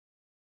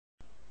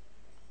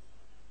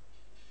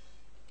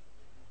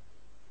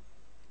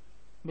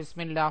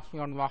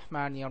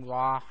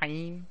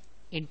Bismillahirrahmanirrahim.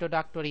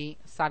 Introductory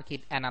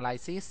Circuit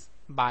Analysis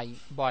by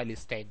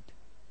Boyelstad.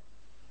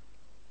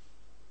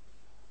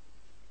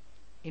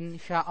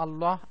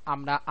 ইনশাআল্লাহ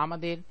আমরা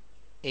আমাদের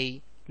এই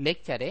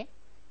লেকচারে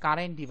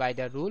কারেন্ট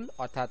ডিভাইডার রুল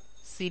অর্থাৎ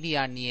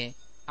সিডিআর নিয়ে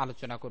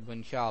আলোচনা করব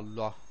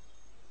ইনশাআল্লাহ।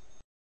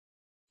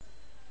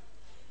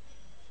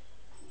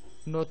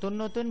 নতুন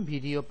নতুন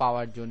ভিডিও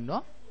পাওয়ার জন্য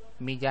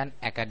মিজান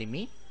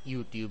একাডেমি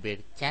ইউটিউবের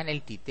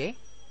চ্যানেলটিতে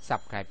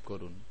সাবস্ক্রাইব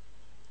করুন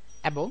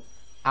এবং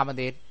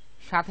আমাদের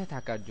সাথে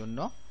থাকার জন্য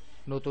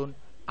নতুন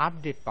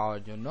আপডেট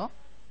পাওয়ার জন্য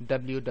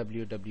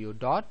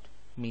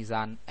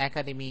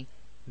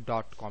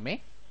www.mizanacademy.com এ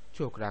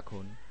চোখ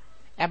রাখুন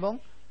এবং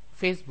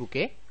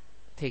ফেসবুকে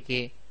থেকে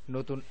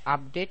নতুন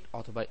আপডেট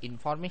অথবা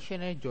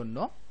ইনফরমেশনের জন্য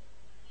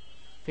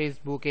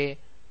ফেসবুকে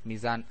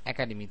মিজান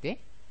একাডেমিতে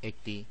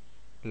একটি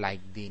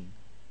লাইক দিন।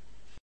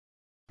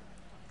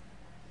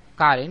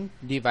 Current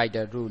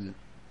divider rule.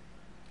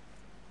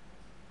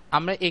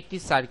 আমরা একটি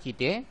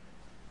সার্কিটে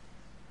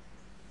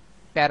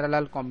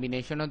প্যারালাল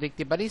কম্বিনেশনও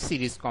দেখতে পারি,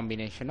 সিরিজ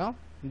কম্বিনেশনও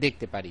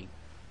দেখতে পারি।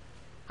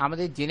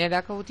 আমাদের জেনে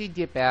রাখা উচিত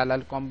যে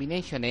প্যারালাল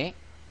কম্বিনেশনে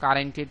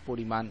কারেন্টের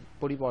পরিমাণ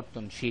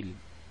পরিবর্তনশীল,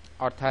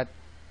 অর্থাৎ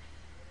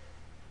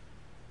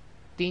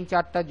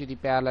 3-4টা যদি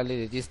প্যারালালে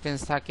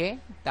রেজিস্ট্যান্স থাকে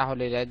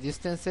তাহলে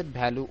রেজিস্ট্যান্সের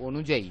ভ্যালু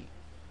অনুযায়ী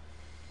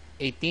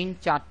এই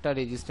 3-4টা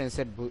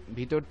রেজিস্ট্যান্সের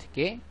ভিতর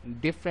থেকে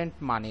ডিফারেন্ট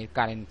মানের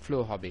কারেন্ট ফ্লো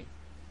হবে,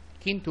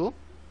 কিন্তু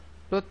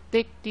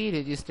প্রত্যেকটি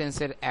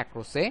রেজিস্ট্যান্সের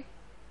অ্যাক্রসে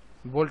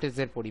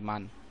ভোল্টেজের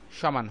পরিমাণ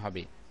সমান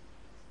হবে।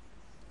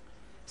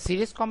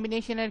 সিরিজ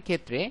কম্বিনেশনের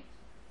ক্ষেত্রে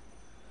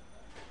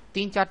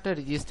 3-4টা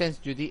রেজিস্ট্যান্স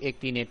যদি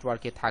একটি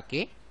নেটওয়ার্কে থাকে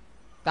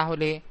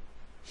তাহলে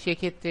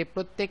সেক্ষেত্রে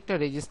প্রত্যেকটা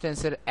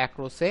রেজিস্ট্যান্সের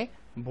অ্যাক্রসে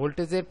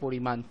ভোল্টেজের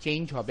পরিমাণ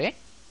চেঞ্জ হবে,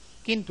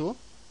 কিন্তু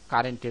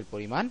কারেন্টের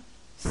পরিমাণ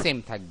সেম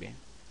থাকবে।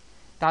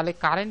 তাহলে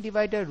কারেন্ট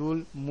ডিভাইডার রুল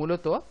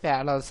মূলত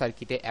প্যারালাল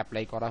সার্কিটে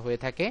অ্যাপ্লাই করা হয়ে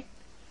থাকে।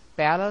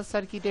 প্যারালাল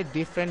সার্কিটে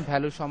ডিফারেন্ট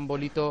ভ্যালু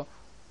সম্বলিত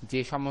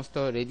যে সমস্ত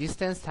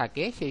রেজিস্ট্যান্স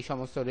থাকে সেই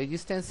সমস্ত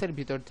রেজিস্ট্যান্সের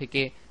ভিতর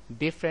থেকে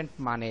ডিফারেন্ট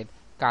মানের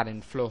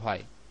কারেন্ট ফ্লো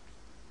হয়।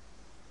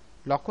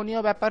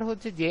 লক্ষণীয় ব্যাপার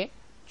হচ্ছে যে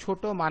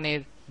ছোট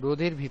মানের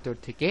রোধের ভিতর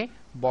থেকে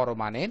বড়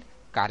মানের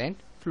কারেন্ট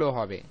ফ্লো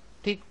হবে,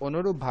 ঠিক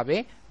অনুরূপভাবে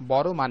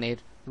বড় মানের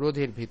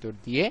রোধের ভিতর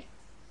দিয়ে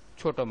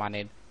ছোট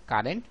মানের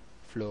কারেন্ট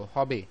ফ্লো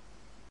হবে।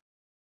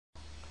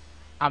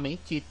 আমি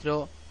চিত্র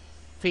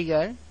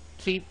ফিগার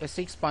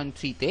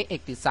 6.3 তে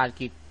একটি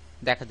সার্কিট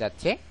দেখা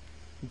যাচ্ছে,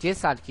 যে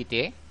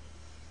সার্কিটে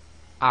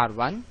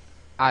R1,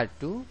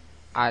 R2,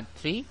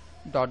 R3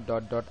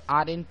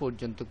 Rn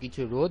পর্যন্ত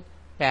কিছু রোধ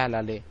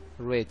প্যারালালে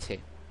রয়েছে।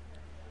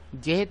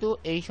 যেহেতু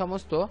এই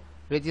সমস্ত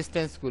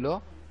রেজিস্ট্যান্সগুলো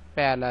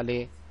প্যারালালে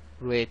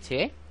রয়েছে,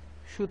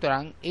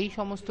 সুতরাং এই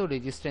সমস্ত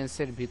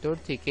রেজিস্ট্যান্সের ভিতর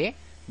থেকে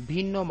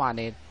ভিন্ন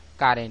মানের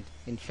কারেন্ট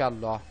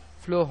ইনশাআল্লাহ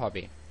ফ্লো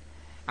হবে।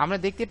 আমরা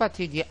দেখতে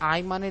পাচ্ছি যে I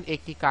মানের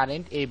একটি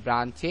কারেন্ট এই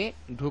ব্রাঞ্চে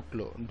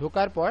ঢুকলো,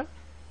 ঢোকার পর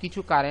কিছু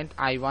কারেন্ট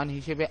I1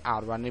 হিসেবে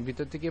R1 এর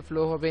ভিতর থেকে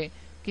ফ্লো হবে,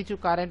 কিছু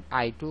কারেন্ট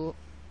I2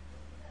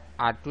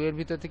 R2 এর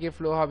ভিতর থেকে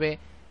ফ্লো হবে,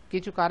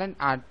 কিছু কারেন্ট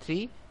R3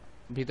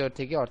 ভিতর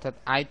থেকে অর্থাৎ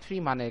I3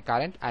 মানের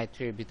কারেন্ট I3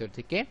 এর ভিতর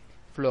থেকে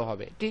ফ্লো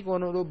হবে। ঠিক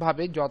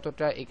অনুরূপভাবে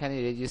যতটা এখানে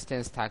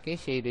রেজিস্ট্যান্স থাকে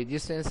সেই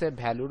রেজিস্ট্যান্সের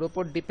ভ্যালুর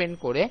উপর ডিপেন্ড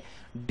করে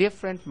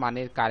ডিফারেন্ট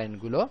মানের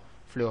কারেন্টগুলো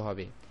ফ্লো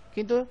হবে,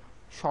 কিন্তু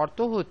শর্ত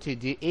হচ্ছে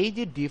যে এই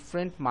যে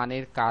ডিফারেন্ট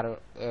মানের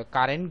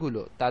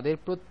কারেন্টগুলো তাদের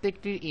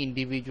প্রত্যেকটির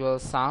ইন্ডিভিজুয়াল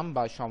সাম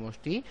বা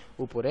সমষ্টি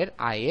উপরের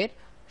I এর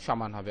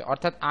সমান হবে,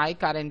 অর্থাৎ I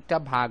কারেন্টটা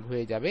ভাগ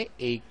হয়ে যাবে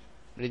এই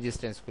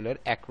রেজিস্ট্যান্সগুলোর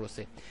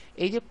অ্যাক্রসে।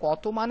 এই যে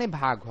কত মানে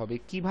ভাগ হবে,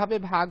 কিভাবে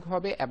ভাগ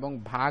হবে এবং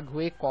ভাগ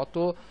হয়ে কত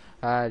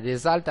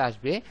রেজাল্ট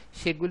আসবে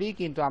সেগুলি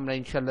কিন্তু আমরা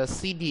ইনশাআল্লাহ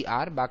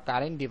সিডিআর বা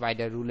কারেন্ট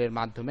ডিভাইডার রুলের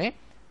মাধ্যমে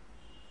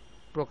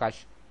প্রকাশ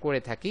করে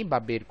থাকি বা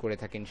বের করে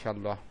থাকি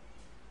ইনশাআল্লাহ।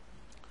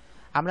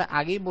 আমরা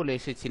আগেই বলে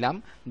এসেছিলাম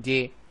যে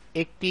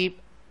একটি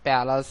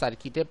প্যারালাল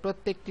সার্কিটে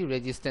প্রত্যেকটি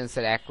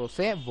রেজিস্ট্যান্সের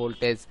অ্যাক্রসে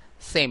ভোল্টেজ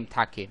সেম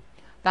থাকে।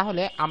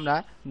 তাহলে আমরা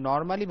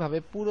নরমালি ভাবে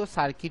পুরো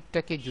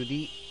সার্কিটটাকে যদি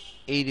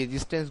এই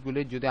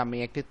রেজিস্ট্যান্সগুলোর যদি আমি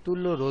একটি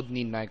তুল্য রোধ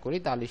নির্ণয় করি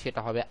তাহলে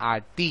সেটা হবে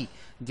RT,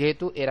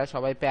 যেহেতু এরা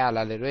সবাই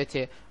প্যারালালে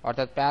রয়েছে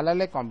অর্থাৎ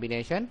প্যারালালে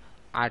কম্বিনেশন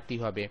RT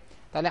হবে।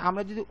 তাহলে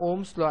আমরা যদি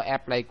ওহমস ল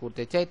অ্যাপ্লাই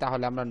করতে চাই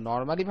তাহলে আমরা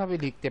নরমালি ভাবে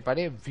লিখতে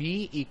পারি V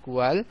 =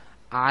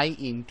 I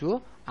 *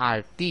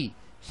 RT,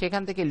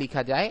 সেখান থেকে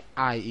লেখা যায়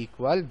I =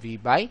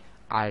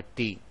 V/RT।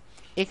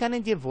 এখানে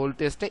যে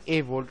ভোল্টেজটা,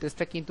 এই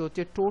ভোল্টেজটা কিন্তু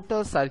হচ্ছে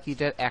টোটাল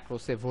সার্কিটের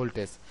অ্যাক্রসে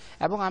ভোল্টেজ,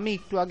 এবং আমি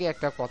একটু আগে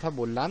একটা কথা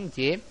বললাম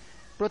যে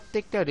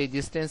প্রত্যেকটা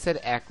রেজিস্ট্যান্সের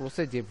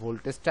অ্যাক্রসে যে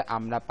ভোল্টেজটা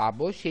আমরা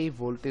পাবো সেই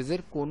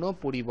ভোল্টেজের কোনো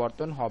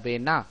পরিবর্তন হবে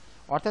না,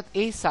 অর্থাৎ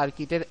এই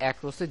সার্কিটের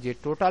অ্যাক্রসে যে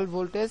টোটাল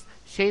ভোল্টেজ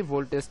সেই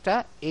ভোল্টেজটা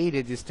এই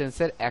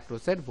রেজিস্ট্যান্সের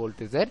অ্যাক্রসের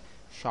ভোল্টেজের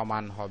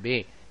সমান হবে।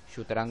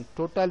 সুতরাং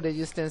টোটাল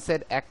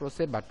রেজিস্ট্যান্সের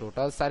অ্যাক্রসে বা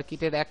টোটাল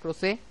সার্কিটের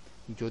অ্যাক্রসে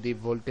যদি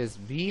ভোল্টেজ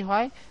V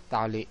হয়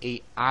তাহলে এই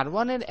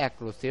R1 এর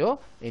অ্যাক্রসেও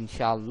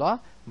ইনশাআল্লাহ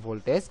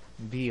ভোল্টেজ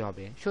V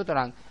হবে।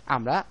 সুতরাং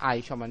আমরা I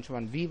 =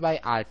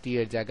 V/RT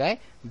এর জায়গায়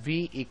V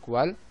 =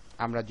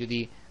 আমরা যদি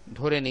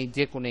ধরে নেই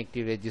যে কোনো একটি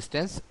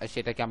রেজিস্ট্যান্স,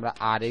 সেটাকে আমরা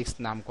Rx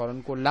নামকরণ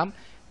করলাম।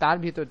 তার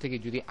ভিতর থেকে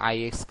যদি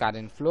Ix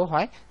কারেন্ট ফ্লো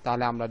হয়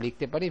তাহলে আমরা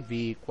লিখতে পারি V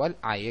ইকুয়াল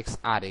Ix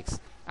Rx।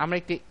 আমরা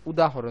একটি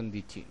উদাহরণ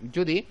দিচ্ছি,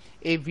 যদি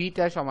এই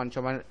ভিটা সমান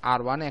সমান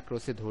R1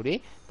 অ্যাক্রসে ধরি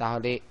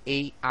তাহলে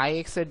এই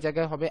Ix এর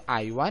জায়গায় হবে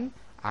I1,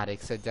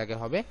 Rx এর জায়গায়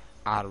হবে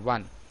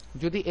R1।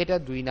 যদি এটা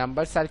 2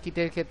 নাম্বার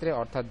সার্কিটের ক্ষেত্রে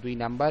অর্থাৎ 2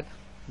 নাম্বার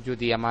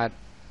যদি আমার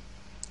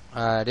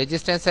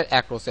রেজিস্ট্যান্সের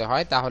অ্যাক্রসে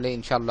হয় তাহলে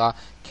ইনশাআল্লাহ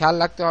খেয়াল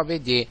রাখতে হবে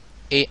যে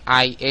এই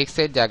Ix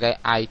এর জায়গায়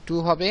I2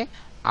 হবে,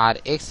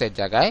 Rx এর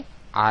জায়গায়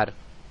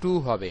R2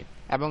 হবে,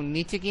 এবং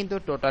নিচে কিন্তু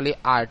টোটালি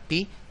RT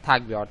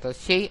থাকবে, অর্থাৎ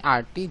সেই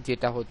RT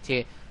যেটা হচ্ছে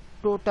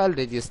টোটাল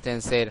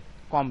রেজিস্ট্যান্সের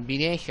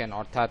কম্বিনেশন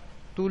অর্থাৎ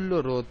তুল্য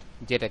রোধ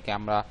যেটাকে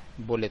আমরা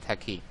বলে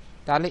থাকি।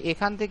 তাহলে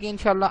এখান থেকে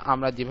ইনশাআল্লাহ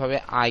আমরা যেভাবে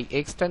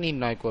Ix টা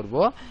নির্ণয় করব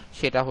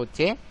সেটা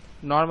হচ্ছে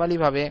নরমালি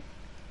ভাবে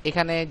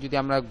এখানে যদি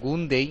আমরা গুণ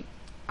দেই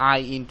I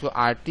ইনটু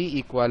RT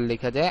ইকুয়াল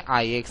লেখা যায়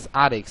Ix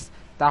Rx।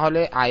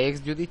 তাহলে Ix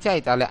যদি চাই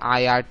তাহলে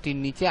IRT এর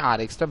নিচে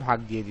Rx টা ভাগ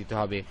দিয়ে দিতে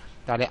হবে,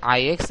 তাহলে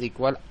Ix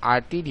equal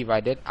RT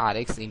divided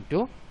Rx into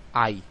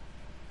I।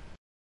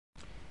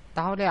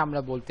 তাহলে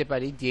আমরা বলতে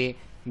পারি যে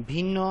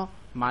ভিন্ন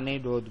মানের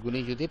রোধগুলি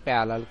যদি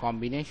প্যারালাল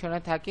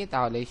কম্বিনেশনে থাকে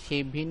তাহলে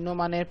সেই ভিন্ন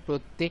মানের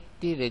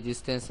প্রত্যেকটি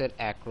রেজিস্ট্যান্সের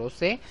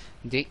অ্যাক্রসে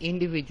যে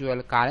ইন্ডিভিজুয়াল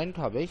কারেন্ট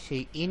হবে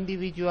সেই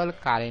ইন্ডিভিজুয়াল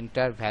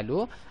কারেন্টটার ভ্যালু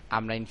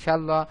আমরা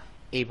ইনশাআল্লাহ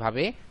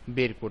এইভাবে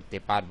বের করতে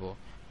পারবো।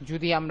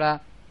 যদি আমরা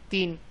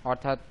 3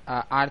 অর্থাৎ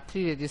R3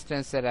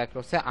 রেজিস্ট্যান্সের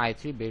অ্যাক্রসে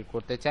I3 বের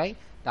করতে চাই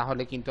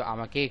তাহলে কিন্তু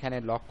আমাকে এখানে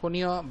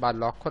লক্ষণীয় বা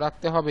লক্ষ্য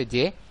রাখতে হবে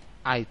যে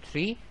I3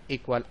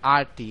 ইকুয়াল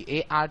RT।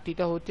 এই RT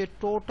টা হচ্ছে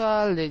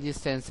টোটাল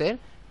রেজিস্ট্যান্সের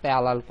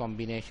প্যারালাল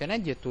কম্বিনেশনে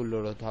যে তুল্য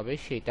রোধ হবে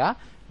সেটা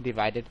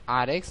ডিভাইডেড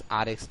Rx,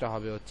 Rx টা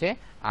হবে হচ্ছে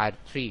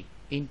R3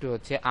 ইনটু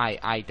হচ্ছে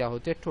I টা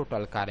হচ্ছে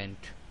টোটাল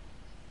কারেন্ট।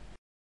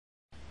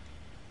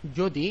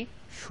 যদি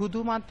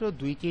শুধুমাত্র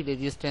দুইটি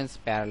রেজিস্ট্যান্স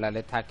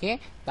প্যারালালে থাকে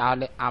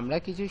তাহলে আমরা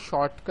কিছু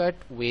শর্টকাট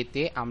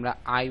ওয়েতে আমরা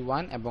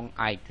I1 এবং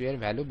I2 এর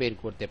ভ্যালু বের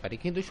করতে পারি,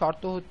 কিন্তু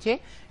শর্ত হচ্ছে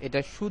এটা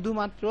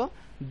শুধুমাত্র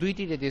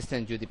দুইটি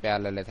রেজিস্ট্যান্স যদি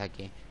প্যারালালে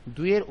থাকে।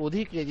 দুইয়ের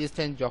অধিক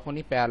রেজিস্ট্যান্স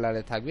যখনই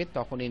প্যারালালে থাকবে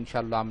তখন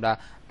ইনশাআল্লাহ আমরা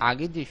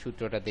আগে যে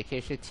সূত্রটা দেখে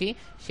এসেছি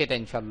সেটা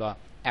ইনশাআল্লাহ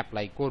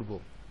অ্যাপ্লাই করব।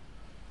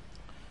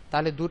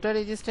 তাহলে দুটো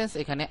রেজিস্ট্যান্স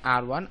এখানে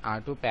R1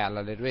 R2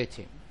 প্যারালালে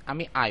রয়েছে,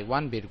 আমি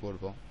I1 বের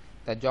করব।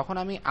 তা যখন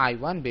আমি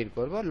I1 বের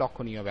করব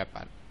লক্ষণীয়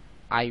ব্যাপার,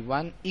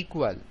 I1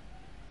 ইকুয়াল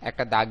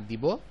একটা দাগ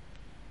দিব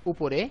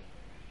উপরে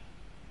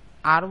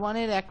R1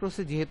 এর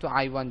অ্যাক্রসে যেহেতু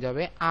I1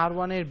 যাবে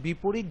R1 এর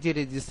বিপরীত যে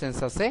রেজিস্ট্যান্স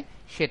আছে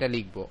সেটা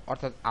লিখব,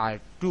 অর্থাৎ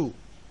R2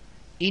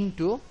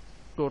 into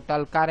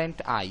total current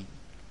I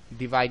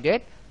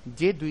divided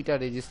যে দুইটা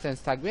রেজিস্ট্যান্স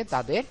থাকবে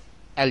তাদের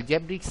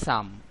অ্যালজেব্রিক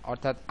সাম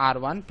অর্থাৎ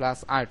R1 plus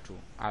R2,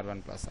 R1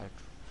 plus R2।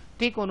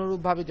 ঠিক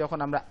অনুরূপভাবে যখন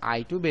আমরা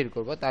I2 বের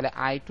করব তাহলে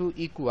I2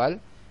 ইকুয়াল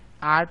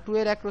R2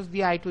 এর অ্যাক্রস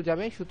দিয়ে I2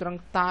 যাবে, সুতরাং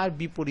তার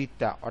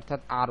বিপরীতটা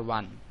অর্থাৎ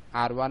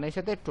R1 এর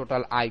সাথে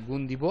টোটাল I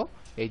গুণ দিব,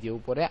 এই যে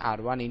উপরে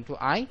R1 ইনটু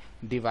I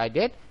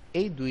ডিভাইডেড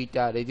এই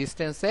দুইটা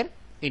রেজিস্ট্যান্সের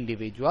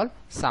ইন্ডিভিজুয়াল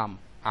সাম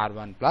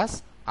R1 plus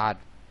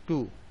R2।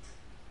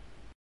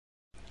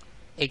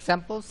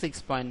 Example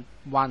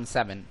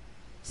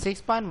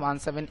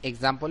 6.17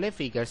 এক্সাম্পলে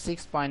figure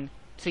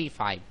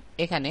 6.35।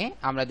 এখানে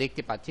আমরা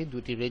দেখতে পাচ্ছি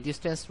দুটি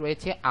রেজিস্ট্যান্স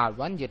রয়েছে,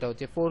 R1 যেটা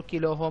হচ্ছে 4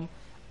 কিলো ওহম,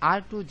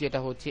 R2 যেটা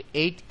হচ্ছে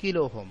 8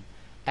 কিলো ওহম,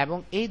 এবং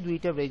এই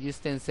দুইটা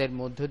রেজিস্ট্যান্সের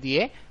মধ্য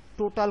দিয়ে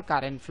টোটাল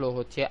কারেন্ট ফ্লো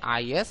হচ্ছে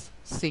IS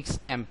 6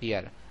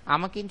 অ্যাম্পিয়ার।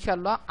 আমাকে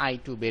ইনশাআল্লাহ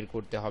I2 বের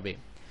করতে হবে।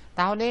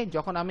 তাহলে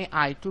যখন আমি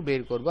I2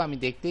 বের করব আমি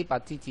দেখতেই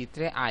পাচ্ছি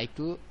চিত্রে I2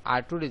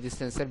 R2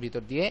 রেজিস্ট্যান্সের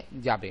ভিতর দিয়ে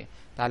যাবে,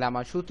 তাহলে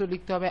আমার সূত্র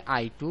লিখতে হবে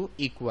I2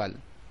 ইকুয়াল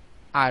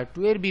R2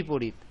 এর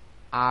বিপরীত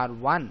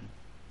R1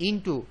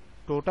 into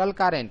total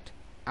current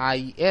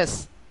IS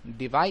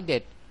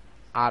divided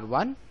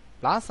R1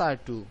 plus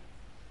R2,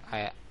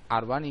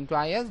 R1 into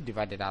IS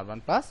divided R1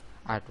 plus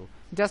R2।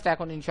 Just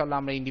এখন ইনশাআল্লাহ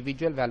আমরা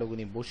ইন্ডিভিজুয়াল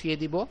ভ্যালুগুলি বসিয়ে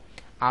দিব।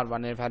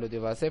 R1 এর ভ্যালু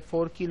দেওয়া আছে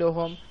 4 কিলো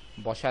ওহম,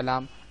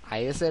 বসালাম।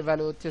 IS এর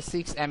ভ্যালু হচ্ছে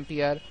 6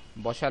 অ্যাম্পিয়ার,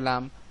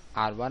 বসালাম।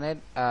 R1 এর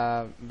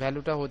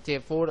ভ্যালুটা হচ্ছে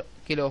 4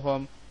 কিলো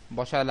ওহম,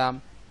 বসালাম,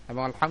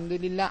 এবং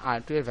আলহামদুলিল্লাহ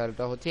R2 এর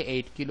ভ্যালুটা হচ্ছে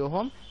 8 কিলো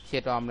ওহম,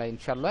 সেটা আমরা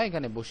ইনশাআল্লাহ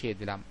এখানে বসিয়ে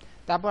দিলাম।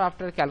 তারপর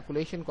আফটার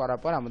ক্যালকুলেশন করার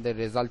পর আমাদের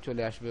রেজাল্ট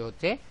চলে আসবে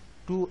হচ্ছে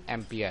 2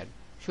 অ্যাম্পিয়ার।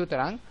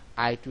 সুতরাং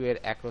I2 এর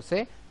অ্যাক্রসে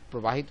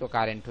প্রবাহিত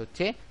কারেন্ট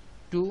হচ্ছে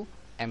 2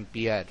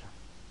 অ্যাম্পিয়ার।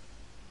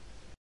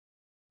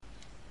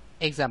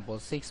 এক্সাম্পল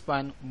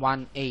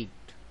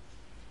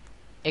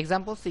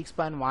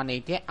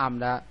 6.18 এ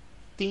আমরা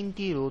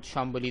তিনটি রোধ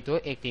সম্বলিত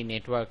একটি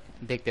নেটওয়ার্ক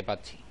দেখতে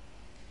পাচ্ছি।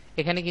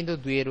 এখানে কিন্তু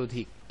দুইয়ের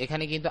অধিক,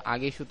 এখানে কিন্তু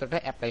আগে সূত্রটা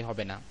অ্যাপ্লাই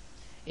হবে না।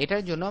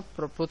 এটার জন্য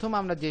প্রথম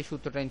আমরা যে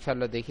সূত্রটা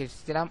ইনশাআল্লাহ দেখে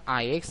এসেছিলাম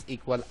Ix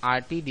equal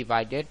RT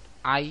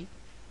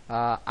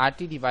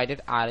divided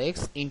Rx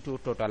into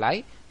total I,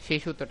 সেই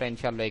সূত্রটা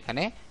ইনশাআল্লাহ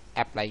এখানে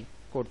অ্যাপ্লাই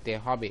করতে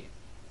হবে।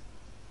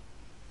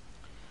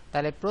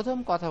 তাহলে প্রথম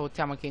কথা হচ্ছে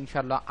আমাকে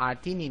ইনশাআল্লাহ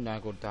RT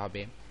নির্ণয় করতে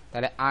হবে।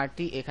 তাহলে RT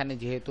এখানে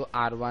যেহেতু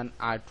R1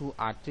 R2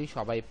 R3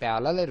 সবাই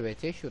প্যারালালে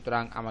রয়েছে,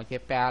 সুতরাং আমাকে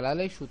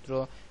প্যারালালের সূত্র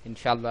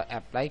ইনশাআল্লাহ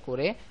অ্যাপ্লাই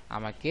করে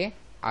আমাকে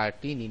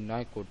RT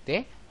নির্ণয় করতে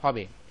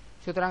হবে।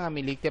 সুতরাং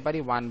আমি লিখতে পারি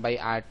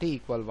 1/RT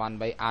ইকুয়াল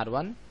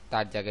 1/R1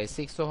 তার জায়গায়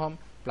 6 ওহম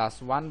প্লাস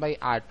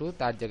 1/R2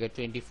 তার জায়গায়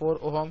 24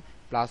 ওহম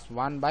প্লাস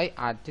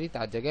 1/R3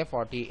 তার জায়গায়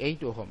 48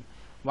 ওহম।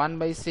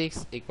 1/6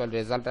 ইকুয়াল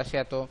রেজাল্ট আসে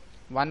এত,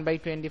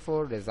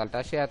 1/24 রেজাল্ট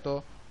আসে এত,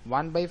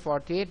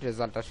 1/48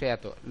 রেজাল্ট আসে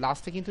এত।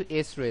 লাস্টে কিন্তু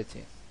এস রয়েছে,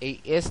 এই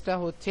এসটা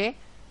হচ্ছে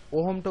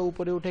ওহমটা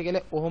উপরে উঠে গেলে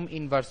ওহম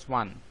ইনভার্স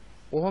 1।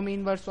 ওহম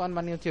ইনভার্স 1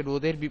 মানে হচ্ছে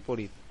রোধের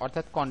বিপরীত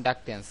অর্থাৎ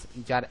কন্ডাক্টেন্স,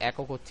 যার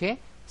একক হচ্ছে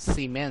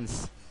সিমেন্স।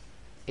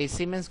 এই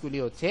সিমেন্সগুলি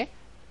হচ্ছে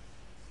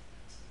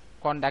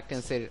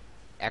কন্ডাক্টেন্সের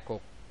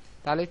একক।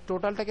 তাহলে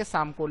টোটালটাকে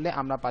সাম করলে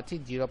আমরা পাচ্ছি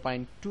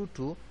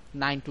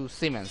 0.2292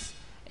 সিমেন্স।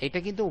 এটা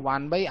কিন্তু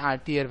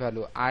 1/RT এর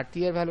ভ্যালু, RT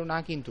এর ভ্যালু না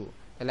কিন্তু।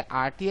 তাহলে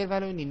RT এর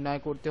ভ্যালু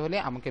নির্ণয় করতে হলে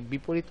আমাকে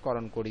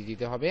বিপরীতকরণ করে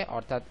দিতে হবে,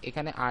 অর্থাৎ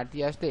এখানে RT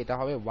আসলে এটা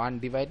হবে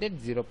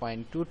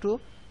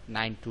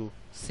 1/0.2292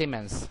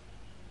 সিমেন্স।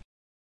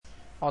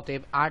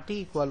 অতএব RT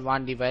ইকুয়াল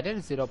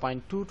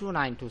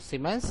 1/0.2292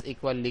 সিমেন্স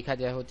ইকুয়াল লিখা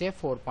যায় হচ্ছে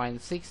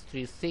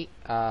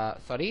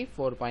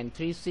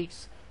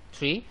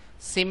 4.363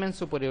 সিমেন্স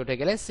উপরে উঠে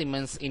গেলে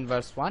সিমেন্স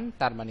ইনভার্স 1,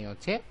 তার মানে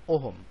হচ্ছে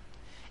ওহম।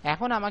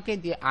 এখন আমাকে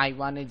যে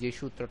I1 এর যে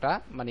সূত্রটা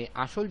মানে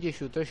আসল যে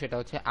সূত্র সেটা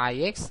হচ্ছে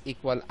IX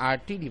equal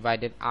RT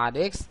divided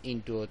RX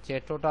into হচ্ছে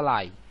টোটাল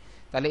I।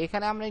 তাহলে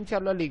এখানে আমরা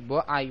ইনশাআল্লাহ লিখবো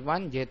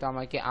I1, যেহেতু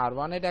আমাকে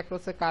R1 এর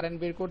অ্যাক্রসে কারেন্ট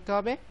বের করতে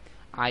হবে,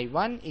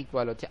 I1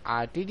 ইকুয়াল হচ্ছে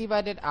RT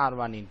divided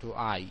R1 into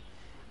I।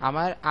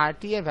 আমার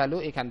RT এর ভ্যালু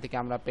এখান থেকে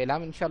আমরা পেলাম,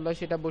 ইনশাআল্লাহ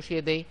সেটা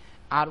বসিয়ে দেই।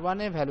 R1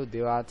 এর ভ্যালু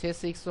দেওয়া আছে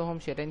 6 ওহম,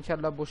 সেটা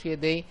ইনশাআল্লাহ বসিয়ে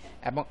দেই।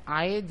 এবং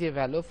I এর যে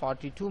ভ্যালু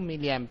 42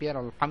 মিলি অ্যাম্পিয়ার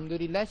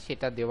আলহামদুলিল্লাহ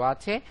সেটা দেওয়া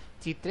আছে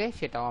চিত্রে,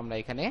 সেটাও আমরা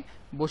এখানে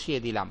বসিয়ে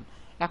দিলাম।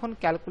 এখন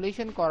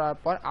ক্যালকুলেশন করার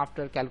পর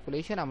আফটার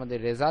ক্যালকুলেশন আমাদের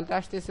রেজাল্ট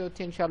আসতেছে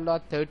হচ্ছে ইনশাআল্লাহ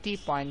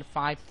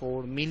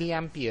 30.54 মিলি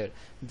অ্যাম্পিয়ার,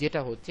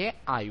 যেটা হচ্ছে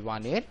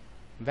I1 এর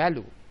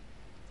ভ্যালু।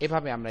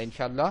 এভাবে আমরা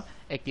ইনশাআল্লাহ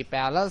একটি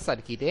প্যারালাল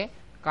সার্কিটে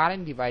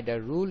কারেন্ট ডিভাইডার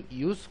রুল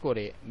ইউজ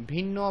করে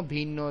ভিন্ন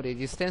ভিন্ন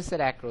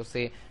রেজিস্ট্যান্সের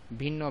অ্যাক্রসে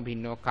ভিন্ন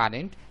ভিন্ন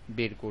কারেন্ট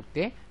বের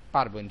করতে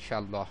পারবো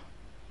ইনশাআল্লাহ।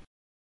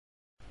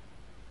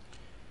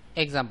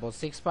 এক্সাম্পল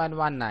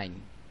 6.19।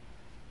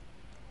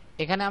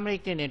 এখানে আমরা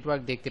একটি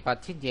নেটওয়ার্ক দেখতে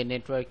পাচ্ছি, যে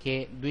নেটওয়ার্কে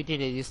দুইটি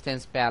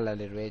রেজিস্ট্যান্স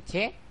প্যারালালে রয়েছে,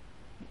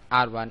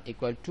 R1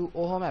 ইকুয়াল 2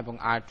 ওহম এবং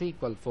R2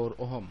 ইকুয়াল 4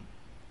 ওহম।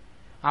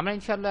 আমরা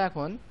ইনশাআল্লাহ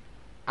এখন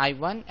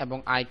I1 এবং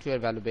I2 এর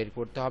ভ্যালু বের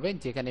করতে হবে,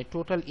 যেখানে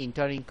টোটাল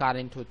ইন্টারিং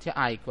কারেন্ট হচ্ছে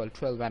I ইকুয়াল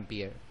 12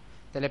 অ্যাম্পিয়ার।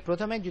 তাহলে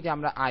প্রথমে যদি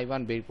আমরা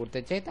I1 বের করতে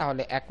চাই,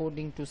 তাহলে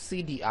according to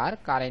CDR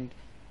current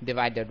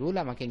divider rule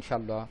আমাকে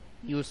ইনশাআল্লাহ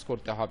ইউজ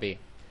করতে হবে।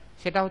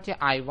 সেটা হচ্ছে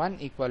I1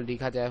 ইকুয়াল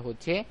লিখা যায়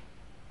হচ্ছে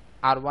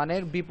R1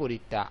 এর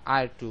বিপরীতটা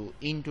R2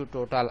 into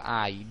total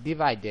I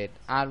divided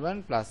R1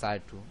 plus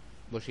R2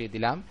 বসিয়ে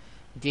দিলাম।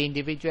 যে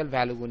ইন্ডিভিজুয়াল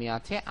ভ্যালুগুলি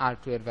আছে,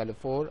 R2 এর ভ্যালু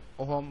 4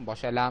 ওহম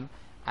বসালাম,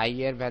 I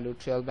এর ভ্যালু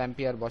 12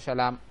 অ্যাম্পিয়ার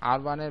বসালাম,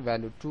 R1 এর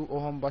ভ্যালু 2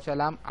 ওহম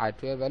বসালাম,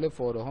 R2 এর ভ্যালু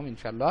 4 ওহম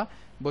ইনশাআল্লাহ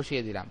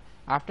বসিয়ে দিলাম।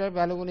 আফটার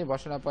ভ্যালুগুলি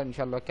বসানোর পর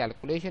ইনশাআল্লাহ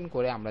ক্যালকুলেশন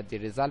করে আমরা যে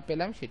রেজাল্ট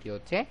পেলাম সেটি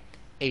হচ্ছে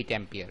 8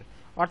 অ্যাম্পিয়ার।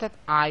 অর্থাৎ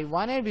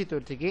I1 এর ভিতর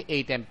থেকে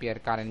 8 অ্যাম্পিয়ার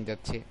কারেন্ট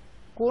যাচ্ছে।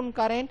 কোন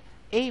কারেন্ট?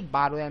 এই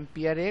 12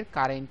 অ্যাম্পিয়ারের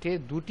কারেন্টের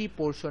দুটি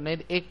পোর্শনের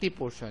একটি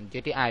পোর্শন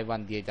যেটি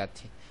I1 দিয়ে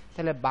যাচ্ছে।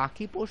 তাহলে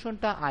বাকি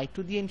পোর্শনটা I2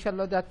 দিয়ে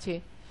ইনশাআল্লাহ যাচ্ছে।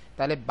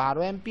 তাহলে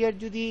 12 অ্যাম্পিয়ার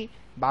যদি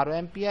 12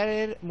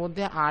 অ্যাম্পিয়ারের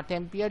মধ্যে 8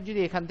 অ্যাম্পিয়ার যদি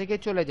এখান থেকে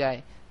চলে যায়,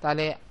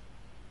 তাহলে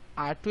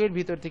R2 এর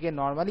ভিতর থেকে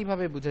নরমালি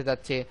ভাবে বোঝা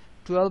যাচ্ছে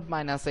 12 -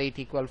 8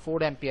 ইকুয়াল 4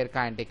 অ্যাম্পিয়ার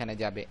কারেন্ট এখানে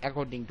যাবে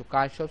অ্যাকর্ডিং টু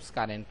কারশফস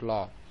কারেন্ট ল।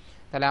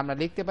 তাহলে আমরা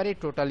লিখতে পারি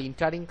total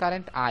entering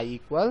current I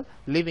equal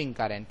living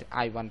current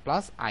I1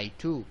 plus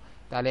I2।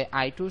 তাহলে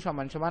I2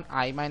 সমান সমান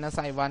I মাইনাস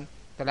I1।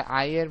 তাহলে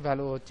I এর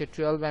ভ্যালু হচ্ছে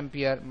 12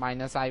 অ্যাম্পিয়ার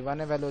মাইনাস I1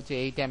 এর ভ্যালু হচ্ছে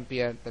 8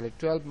 অ্যাম্পিয়ার। তাহলে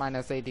 12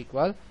 - 8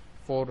 ইকুয়াল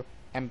 4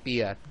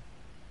 অ্যাম্পিয়ার।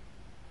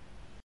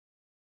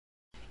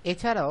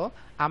 এছাড়াও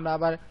আমরা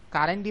আবার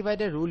কারেন্ট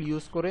ডিভাইডার রুল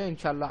ইউজ করে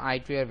ইনশাআল্লাহ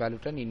I2 এর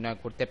ভ্যালুটা নির্ণয়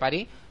করতে পারি।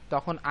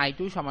 তখন I2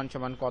 সমান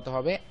সমান কত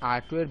হবে?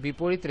 R2 এর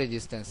বিপরীত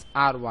resistance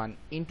R1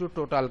 into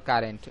total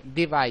current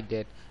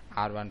divided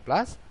R1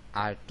 plus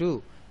R2।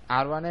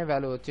 R1 এর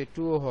ভ্যালু হচ্ছে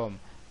 2 ওহম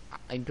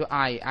ইনটু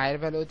I এর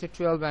ভ্যালু হচ্ছে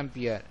 12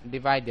 ampere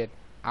divided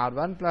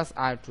R1 plus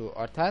R2,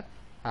 অর্থাৎ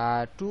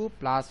 2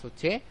 প্লাস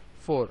হচ্ছে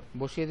 4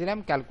 বসিয়ে দিলাম,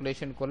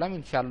 ক্যালকুলেশন করলাম,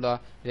 ইনশাআল্লাহ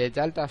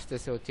রেজাল্ট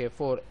আসতেছে হচ্ছে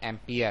 4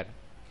 অ্যাম্পিয়ার।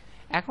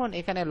 এখন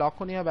এখানে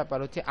লক্ষণীয় ব্যাপার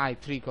হচ্ছে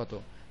I3 কত।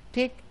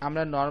 ঠিক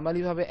আমরা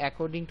নরমালি ভাবে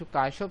অ্যাকর্ডিং টু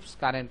কারশফস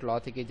কারেন্ট ল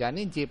থেকে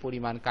জানি যে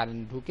পরিমাণ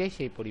কারেন্ট ঢুকে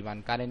সেই পরিমাণ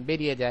কারেন্ট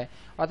বেরিয়ে যায়।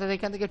 অর্থাৎ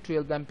এখান থেকে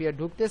 12 অ্যাম্পিয়ার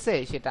ঢুকতেছে,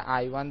 সেটা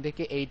I1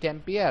 থেকে 8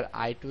 অ্যাম্পিয়ার,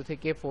 I2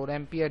 থেকে 4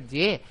 অ্যাম্পিয়ার,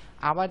 যে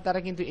আবার তারা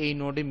কিন্তু এই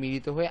নোডে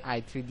মিলিত হয়ে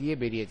I3 দিয়ে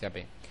বেরিয়ে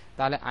যাবে।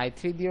 তাহলে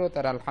I3 দিয়েও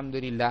তারা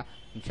আলহামদুলিল্লাহ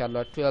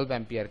ইনশাআল্লাহ 12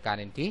 অ্যাম্পিয়ার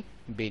কারেন্টই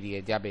বেরিয়ে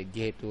যাবে,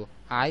 যেহেতু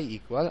I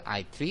equal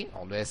I3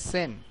 always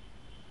same.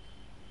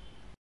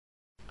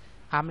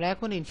 আমরা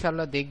এখন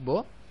ইনশাআল্লাহ দেখব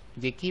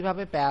যে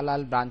কিভাবে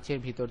প্যারালাল ব্রাঞ্চের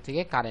ভিতর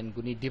থেকে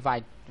কারেন্টগুলি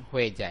ডিভাইড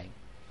হয়ে যায়।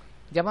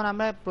 যেমন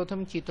আমরা প্রথম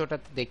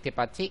চিত্রটাতে দেখতে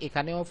পাচ্ছি,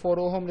 এখানেও 4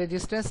 ওহম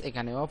রেজিস্ট্যান্স,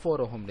 এখানেও 4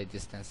 ওহম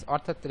রেজিস্ট্যান্স,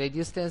 অর্থাৎ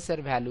রেজিস্ট্যান্সের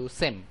ভ্যালু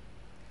সেম।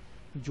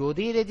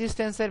 যদি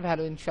রেজিস্ট্যান্সের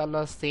ভ্যালু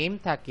ইনশাআল্লাহ সেম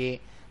থাকে,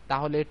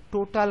 তাহলে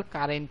টোটাল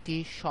কারেন্টটি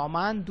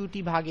সমান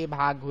দুটি ভাগে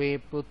ভাগ হয়ে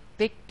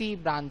প্রত্যেকটি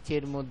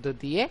ব্রাঞ্চের মধ্য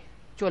দিয়ে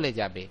চলে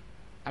যাবে।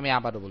 আমি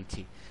আবারও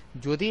বলছি,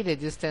 যদি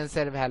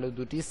রেজিস্ট্যান্সের ভ্যালু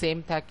দুটি সেম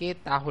থাকে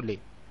তাহলে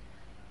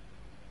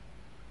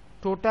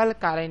টোটাল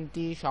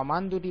কারেন্টটি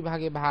সমান দুটি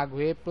ভাগে ভাগ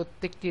হয়ে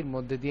প্রত্যেকটির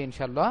মধ্যে দিয়ে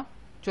ইনশাআল্লাহ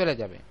চলে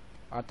যাবে।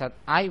 অর্থাৎ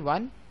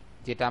I1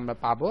 যেটা আমরা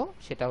পাবো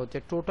সেটা হচ্ছে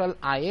টোটাল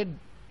I এর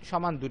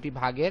সমান দুটি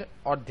ভাগের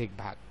অর্ধেক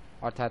ভাগ,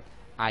 অর্থাৎ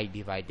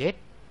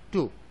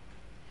I/2।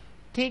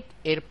 ঠিক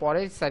এর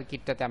পরের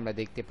সার্কিটটাতে আমরা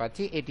দেখতে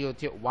পাচ্ছি এটি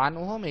হচ্ছে 1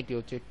 ওহম, এটি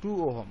হচ্ছে 2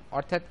 ওহম,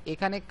 অর্থাৎ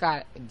এখানে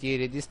যে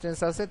রেজিস্ট্যান্স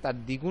আছে তার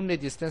দ্বিগুণ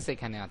রেজিস্ট্যান্স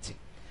এখানে আছে।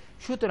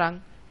 সুতরাং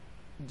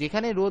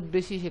যেখানে রোধ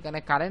বেশি সেখানে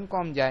কারেন্ট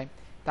কম যায়,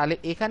 তাহলে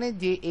এখানে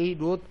যে এই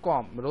রোধ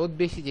কম রোধ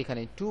বেশি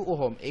যেখানে 2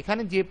 ওহম,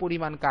 এখানে যে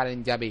পরিমাণ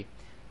কারেন্ট যাবে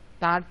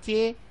তার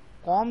চেয়ে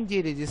কম যে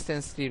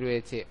রেজিস্ট্যান্সটি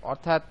রয়েছে,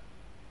 অর্থাৎ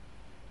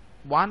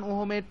 1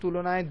 ওহমের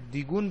তুলনায়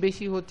দ্বিগুণ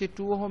বেশি হচ্ছে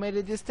 2 ওহমের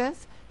রেজিস্ট্যান্স।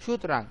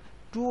 সুতরাং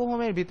 2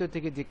 ওহমের ভিতর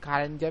থেকে যে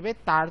কারেন্ট যাবে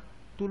তার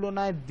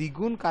তুলনায়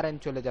দ্বিগুণ কারেন্ট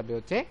চলে যাবে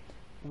হচ্ছে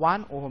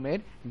 1 ওহমের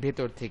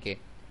ভেতর থেকে।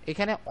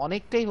 এখানে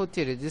অনেকটাই হচ্ছে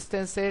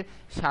রেজিস্ট্যান্সের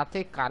সাথে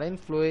কারেন্ট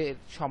ফ্লো এর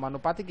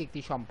সমানুপাতিক একটি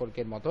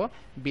সম্পর্কের মতো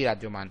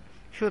বিরাজমান।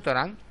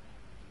 সুতরাং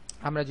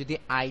আমরা যদি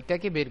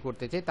আইটাকে বের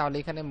করতে চাই তাহলে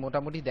এখানে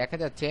মোটামুটি দেখা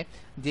যাচ্ছে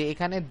যে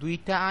এখানে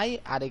দুইটা আই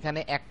আর এখানে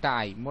একটা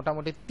আই,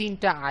 মোটামুটি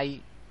তিনটা আই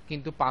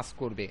কিন্তু পাস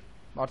করবে,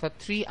 অর্থাৎ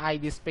 3i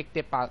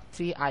রেসপেক্টে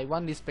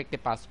 3i1 রেসপেক্টে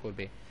পাস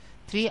করবে।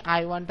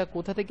 3i1টা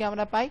কোথা থেকে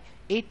আমরা পাই?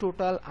 এই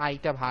টোটাল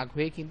আইটা ভাগ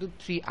হয়ে কিন্তু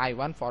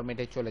 3i1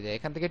 ফরম্যাটে চলে যায়।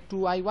 এখান থেকে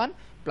 2i1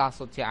 প্লাস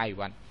হচ্ছে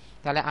i1।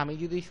 তাহলে আমি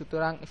যদি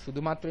সুতরাং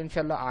শুধুমাত্র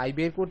ইনশাআল্লাহ i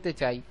বের করতে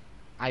চাই,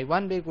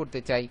 i1 বের করতে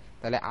চাই,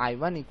 তাহলে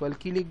i1 ইকুয়াল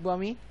কি লিখবো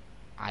আমি?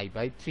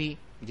 i/3।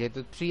 যেহেতু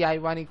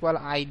 3i1 ইকুয়াল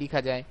i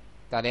লেখা যায়,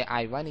 তাহলে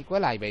i1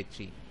 ইকুয়াল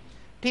i/3।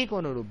 ঠিক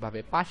অনুরূপভাবে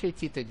পাশের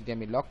চিত্রে যদি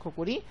আমি লক্ষ্য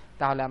করি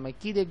তাহলে আমরা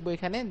কি দেখব?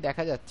 এখানে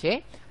দেখা যাচ্ছে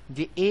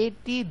যে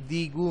এটি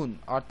দ্বিগুণ,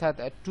 অর্থাৎ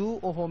 2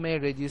 ওহমের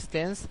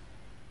রেজিস্ট্যান্স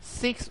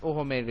 6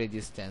 ওহমের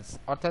রেজিস্ট্যান্স,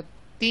 অর্থাৎ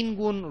 3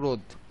 গুণ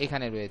রোধ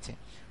এখানে রয়েছে।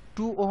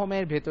 2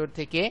 ওহমের ভেতর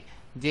থেকে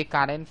যে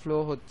কারেন্ট ফ্লো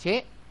হচ্ছে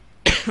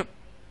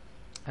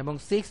এবং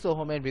 6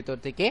 ওহমের ভেতর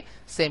থেকে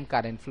সেম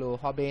কারেন্ট ফ্লো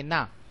হবে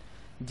না।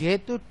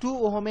 যেহেতু 2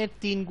 ওহমের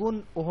 3 গুণ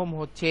ওহম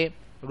হচ্ছে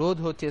রোধ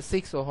হচ্ছে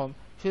 6 ওহম,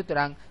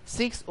 সুতরাং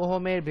 6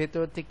 ওহমের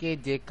ভেতর থেকে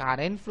যে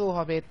কারেন্ট ফ্লো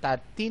হবে তার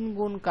 3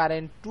 গুণ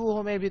কারেন্ট 2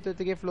 ওহমের ভেতর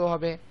থেকে ফ্লো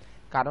হবে।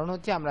 কারণ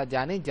হচ্ছে আমরা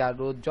জানি যার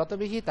রোধ যত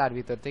বেশি তার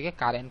ভিতর থেকে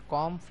কারেন্ট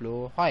কম ফ্লো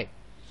হয়।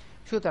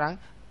 সুতরাং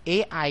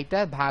এই আইটা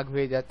ভাগ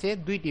হয়ে যাচ্ছে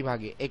দুইটি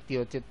ভাগে, একটি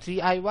হচ্ছে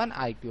 3i1,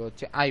 আরেকটি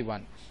হচ্ছে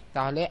i1।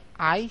 তাহলে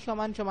i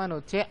সমান সমান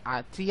হচ্ছে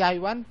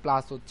 3i1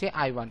 প্লাস হচ্ছে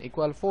i1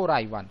 ইকুয়াল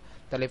 4i1।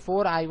 তাহলে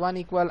 4i1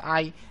 ইকুয়াল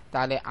i,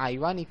 তাহলে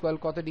i1 ইকুয়াল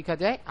কত লেখা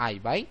যায়?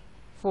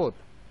 i/4।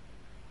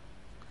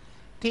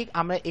 ঠিক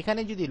আমরা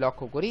এখানে যদি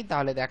লক্ষ্য করি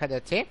তাহলে দেখা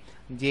যাচ্ছে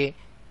যে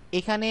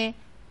এখানে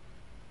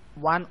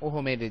 1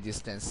 ওহমের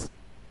রেজিস্ট্যান্স,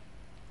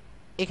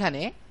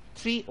 এখানে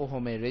 3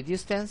 ওহমের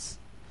রেজিস্ট্যান্স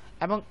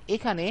এবং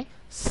এখানে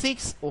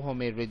 6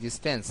 ওহমের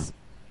রেজিস্ট্যান্স।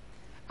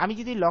 আমি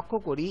যদি লক্ষ্য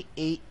করি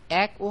এই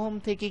 1 ওহম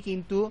থেকে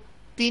কিন্তু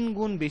 3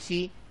 গুণ বেশি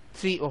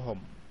 3 ওহম,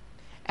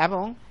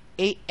 এবং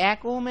এই 1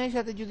 ওহমের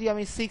সাথে যদি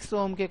আমি 6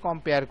 ওহমকে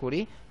কম্পেয়ার করি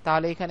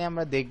তাহলে এখানে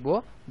আমরা দেখব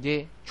যে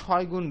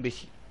 6 গুণ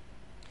বেশি।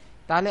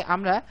 তাহলে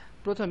আমরা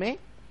প্রথমে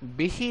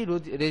বেশি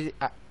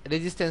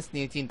রেজিস্ট্যান্স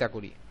নিয়ে চিন্তা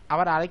করি।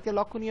 আবার আরেকটা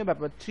লক্ষণীয়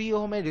ব্যাপার, 3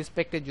 ওহমের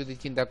রেসপেক্টে যদি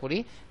চিন্তা করি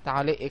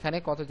তাহলে এখানে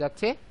কত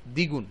যাচ্ছে?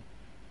 দ্বিগুণ।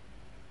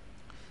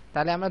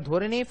 তাহলে আমরা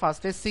ধরে নিই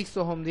ফার্স্টে 6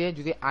 ওহম দিয়ে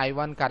যদি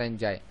i1 কারেন্ট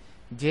যায়,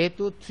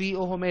 যেহেতু 3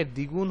 ওহমের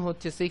দ্বিগুণ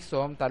হচ্ছে 6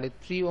 ওহম, তাহলে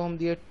 3 ওহম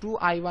দিয়ে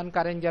 2i1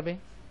 কারেন্ট যাবে।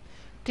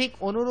 ঠিক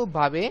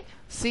অনুরূপভাবে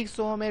 6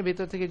 ওহমের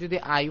ভেতর থেকে যদি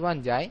i1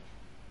 যায়,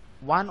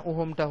 1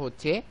 ওহমটা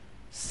হচ্ছে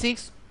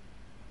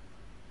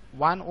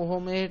 1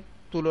 ওহমের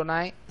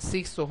তুলনায়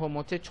 6 ওহম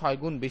হচ্ছে 6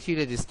 গুণ বেশি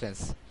রেজিস্ট্যান্স।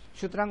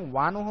 সুতরাং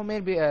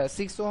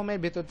 6 ওহমের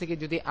ভেতর থেকে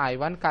যদি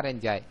i1 কারেন্ট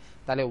যায়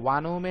তাহলে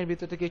 1 ওহমের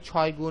ভেতর থেকে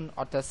 6 গুণ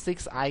অর্থাৎ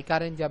 6i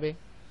কারেন্ট যাবে।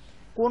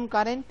 কোন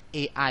কারেন্ট?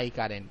 এই i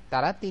কারেন্ট।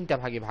 তারা তিনটা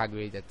ভাগে ভাগ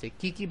হয়ে যাচ্ছে।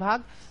 কি কি ভাগ?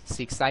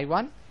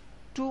 6i1,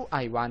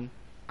 2i1,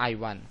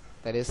 i1।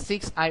 তাহলে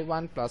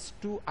 6i1 plus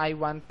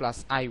 2i1 plus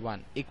i1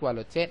 equal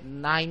হচ্ছে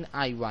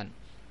 9i1।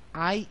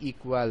 i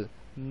ইকুয়াল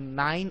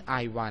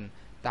 9i1,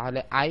 তাহলে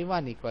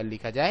i1 ইকুয়াল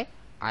লেখা যায়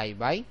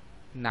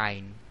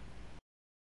i/9।